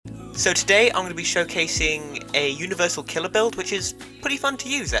So today I'm going to be showcasing a universal killer build, which is pretty fun to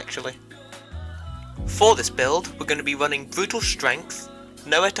use actually. For this build, we're going to be running Brutal Strength,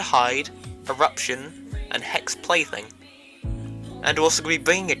 Nowhere to Hide, Eruption, and Hex Plaything. And we're also going to be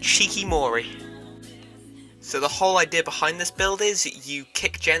bringing a cheeky Mori. So the whole idea behind this build is you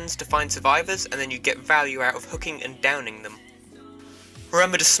kick gens to find survivors, and then you get value out of hooking and downing them.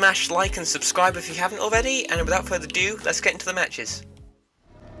 Remember to smash like and subscribe if you haven't already, and without further ado, let's get into the matches.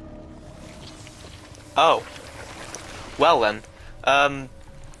 Oh. Well then.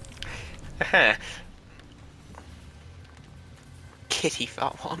 Kitty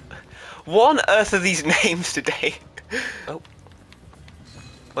fat one. What on earth are these names today? Oh.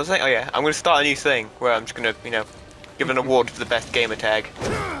 What's that? Oh yeah, I'm gonna start a new thing where I'm just gonna, give an award for the best gamer tag.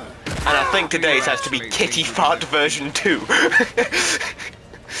 And I think today's has to be Kitty Fart version 2.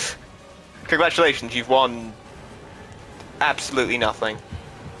 Congratulations, you've won absolutely nothing.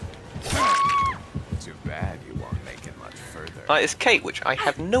 Too bad you won't make it much further. It's Kate, which I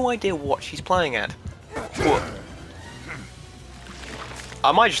have no idea what she's playing at. What?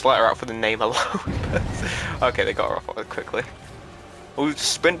 I might just let her out for the name alone. Okay, they got her off quickly. Oh,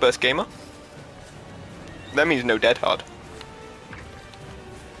 Sprint Burst Gamer. That means no Dead Hard.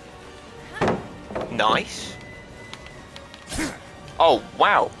 Nice. Oh,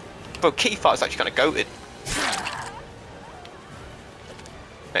 wow. Bro, Kitty Fart's actually kind of goated.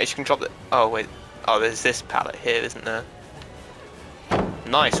 Now she can drop the... Oh, wait. Oh, there's this pallet here, isn't there?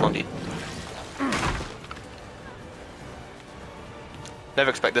 Nice one, dude.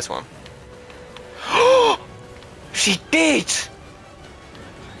 Never expect this one. She did!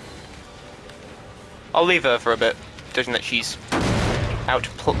 I'll leave her for a bit, judging that she's out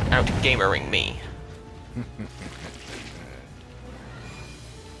gamering me.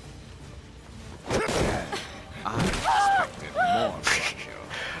 I expected more from you.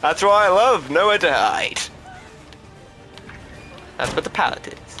 That's why I love Nowhere to Hide. That's what the pallet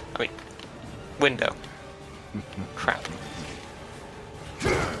is. I mean, window. Crap.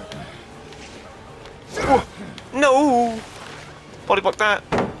 Oh, no! Body block that.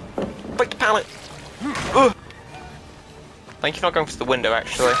 Break the pallet. Ugh. Thank you for not going for the window,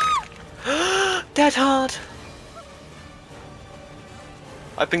 actually. Dead Hard!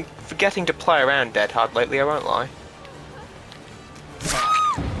 I've been forgetting to play around Dead Hard lately, I won't lie.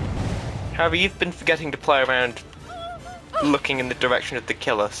 However, you've been forgetting to play around looking in the direction of the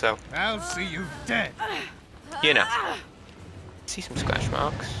killer, so... I'll see you dead! You know. See some scratch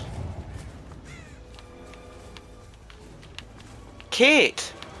marks.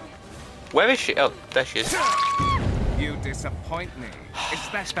 Kate! Where is she? Oh, there she is. You disappoint me. Is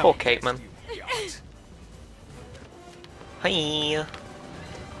that Poor Kate, man. Idiot? Hi.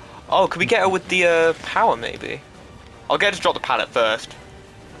 Oh, could we get her with the power, maybe? I'll get her to drop the pallet first.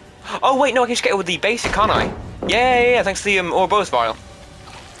 Oh, wait, no, I can just get her with the basic, can't I? Yeah, thanks to the Ouroboros vial.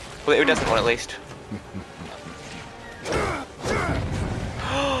 Well, the iridescent one, at least.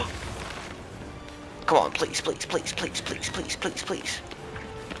 Come on, please.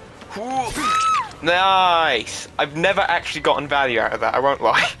 Nice! I've never actually gotten value out of that, I won't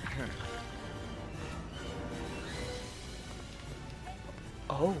lie.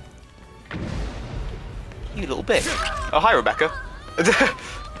 Oh. You little bitch. Oh, hi, Rebecca.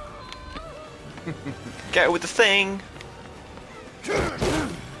 Get her with the thing.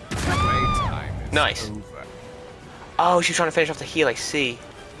 Nice. Over. Oh, she's trying to finish off the heal, I see.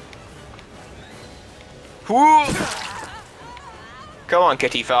 Woo! Come on,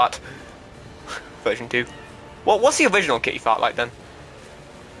 Kitty Fart. Version 2. Well, what's the original Kitty Fart like then?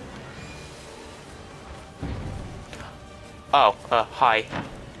 Oh, hi.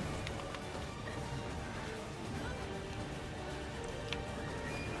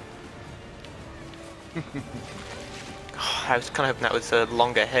 I was kind of hoping that was a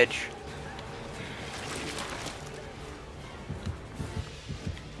longer hedge.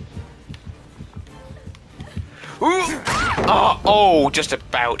 Ooh! Oh, just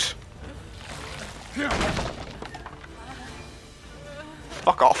about.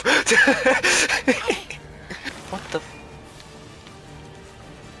 Fuck off. What the f...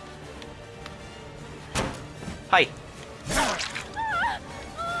 Hi.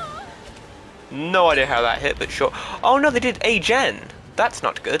 No idea how that hit, but sure. Oh no, they did a gen. That's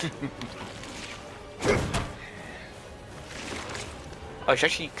not good. Oh, she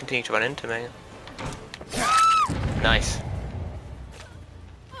actually continued to run into me. Nice.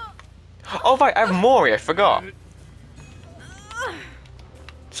 Oh right, I have Mori, I forgot.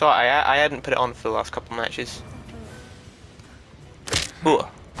 Sorry, I hadn't put it on for the last couple matches. Ooh.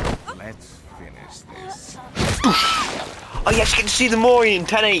 Let's finish this. Oh yes, you can see the Mori in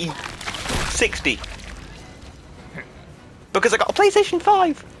 1080. 60. Because I got a PlayStation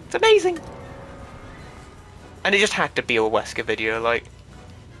 5. It's amazing. And it just had to be a Wesker video, like...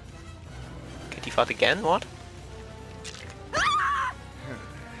 Kitty fart again? What?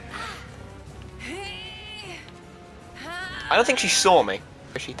 I don't think she saw me.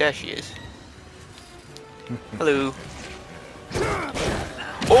 But there she is. Hello.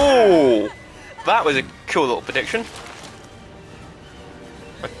 Oh! That was a cool little prediction.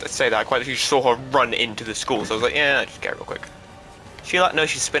 I'd say that I quite literally saw her run into the school, so I was like, yeah, just get her real quick. She like, no,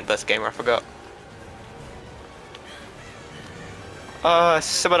 she's a Sprint Burst gamer, I forgot.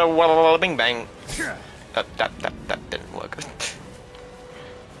 Bing bang. That didn't work.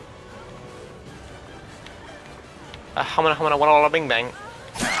 Humana bing bang.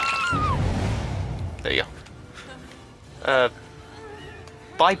 There you go.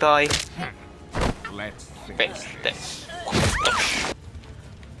 Bye bye. Let's Finish this.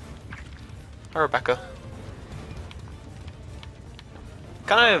 Hi, Rebecca.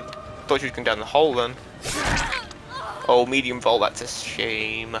 Kinda thought she was going down the hole then. Oh, medium volt, that's a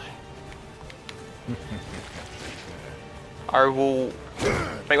shame. I will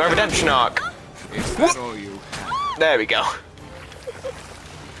make my redemption arc. Is that all you have? There we go.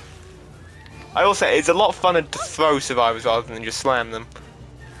 I will say, it's a lot funner to throw survivors rather than just slam them.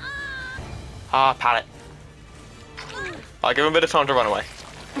 Ah, pallet. I'll give him a bit of time to run away.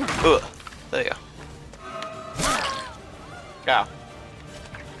 Ugh. There you go. Yeah.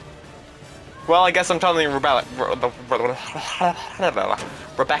 Well, I guess I'm telling Rebecca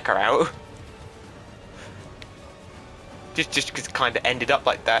out. Just because it kind of ended up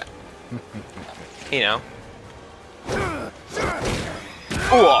like that. You know.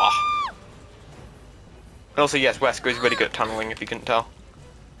 Ooh. And also, yes, Wesker is really good at tunneling, if you couldn't tell.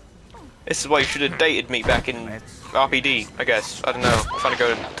 This is why you should have dated me back in RPD, I guess. I don't know. I'm trying to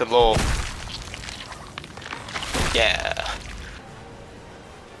go to law. Yeah.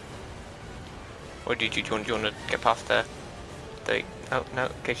 Or do you want to get past there? Oh, no,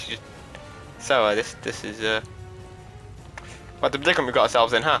 okay, she just... So, this is, well, the predicament we've got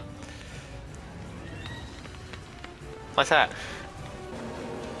ourselves in, huh? Nice hat.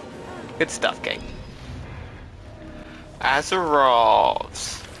 Good stuff, Kate.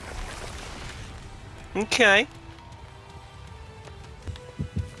 Azerovs. Okay.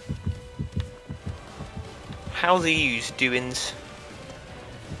 How's the use doings?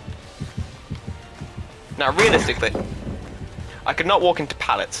 Now, realistically, I could not walk into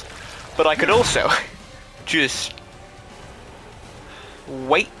pallets, but I could also just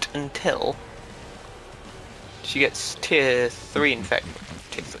wait until she gets tier 3 infection.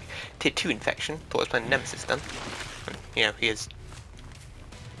 Tier 2 infection. Thought I was playing Nemesis then. You know, he has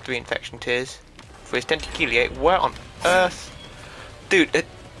 3 infection tiers. For his tentaculae, where on earth? Dude, it...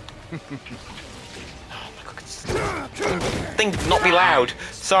 Oh my god, thing not be loud.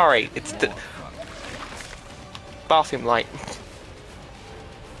 Sorry, it's the... bathroom light.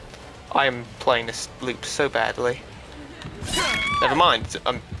 I am playing this loop so badly. Never mind,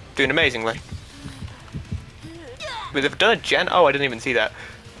 I'm doing amazingly. But they've done a gen? Oh, I didn't even see that.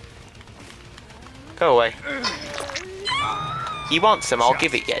 Go away. You want some? I'll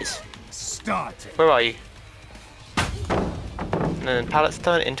give it yes. Where are you? And then pallets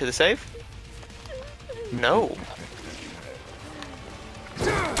turn into the save? No.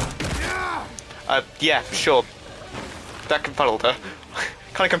 Yeah, sure. That confuddled her.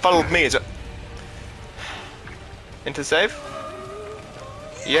 Kinda confuddled me, is it? Into the save?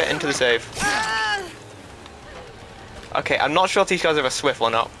 Yeah, into the save. Okay, I'm not sure if these guys are a Swift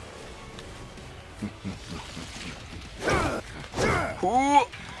or not. Ooh. Oh.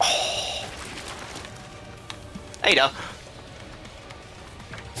 Ada.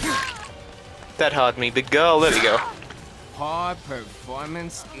 That hard me, big girl. There we go. High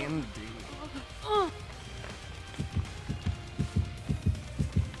performance indeed. Oh,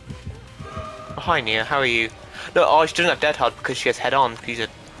 hi, Nia. How are you? No, oh, she doesn't have dead hard because she has head on. She's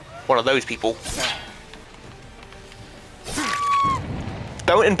one of those people.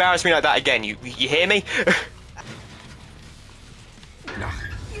 Don't embarrass me like that again. You hear me?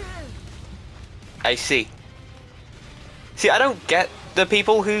 I see. See, I don't get the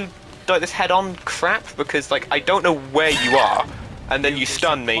people who do this head-on crap because, like, I don't know where you are, and then you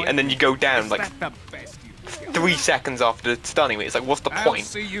stun me, and then you go down like 3 seconds after stunning me. It's like, what's the point? I'll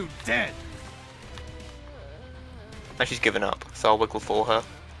see you dead. And she's given up, so I'll wiggle for her,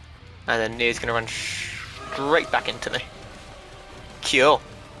 and then Nia's gonna run straight back into me. Kill.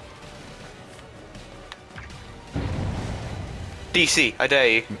 DC, I dare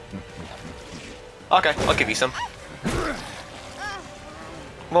you. Okay, I'll give you some.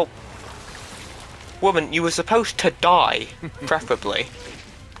 Well, Woman, you were supposed to die, preferably.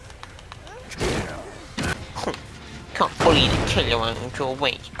 Can't bully the killer and go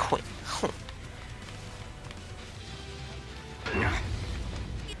away quick.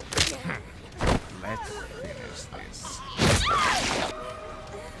 Let's finish this.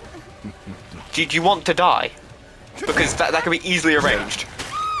 Do you want to die? Because that can be easily arranged.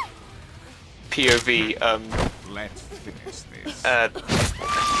 POV, Let's finish this.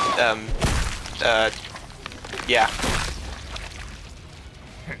 yeah.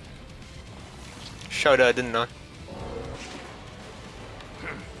 Showed her, didn't I?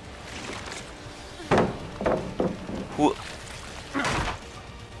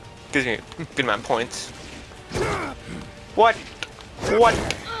 Gives me a good amount of points. What? What?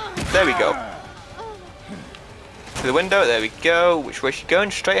 There we go. To the window, there we go. Which way is she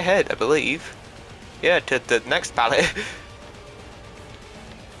going? Straight ahead, I believe. Yeah, to the next pallet.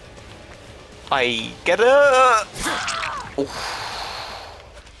 I get her! Oof.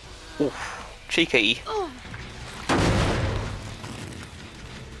 Oof. Cheeky.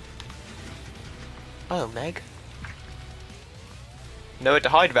 Oh, Meg. Nowhere to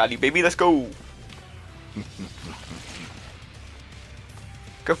hide value, baby, let's go!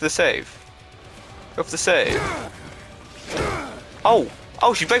 Go for the save. Go for the save. Oh!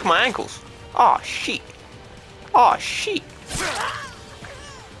 Oh, she broke my ankles! Ah, oh, shit! Ah, oh, shit!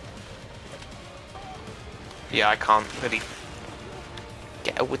 Yeah, I can't really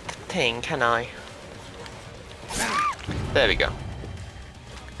get her with the thing, can I? There we go.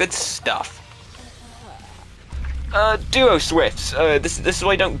 Good stuff. Duo Swifts. This is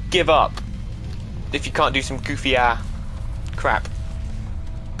why I don't give up if you can't do some goofy crap.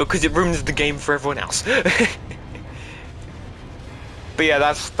 Because it ruins the game for everyone else. But yeah,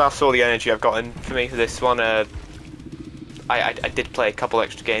 that's all the energy I've gotten for me for this one. I did play a couple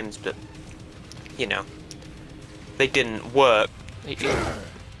extra games, but you know, they didn't work.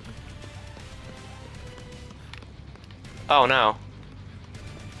 Oh no.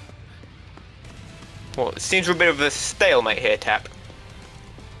 Well, it seems we're a bit of a stalemate here, Tap.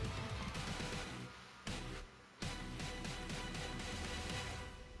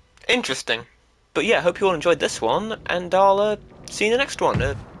 Interesting. But yeah, hope you all enjoyed this one, and I'll see you in the next one.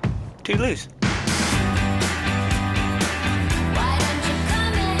 Toodaloos.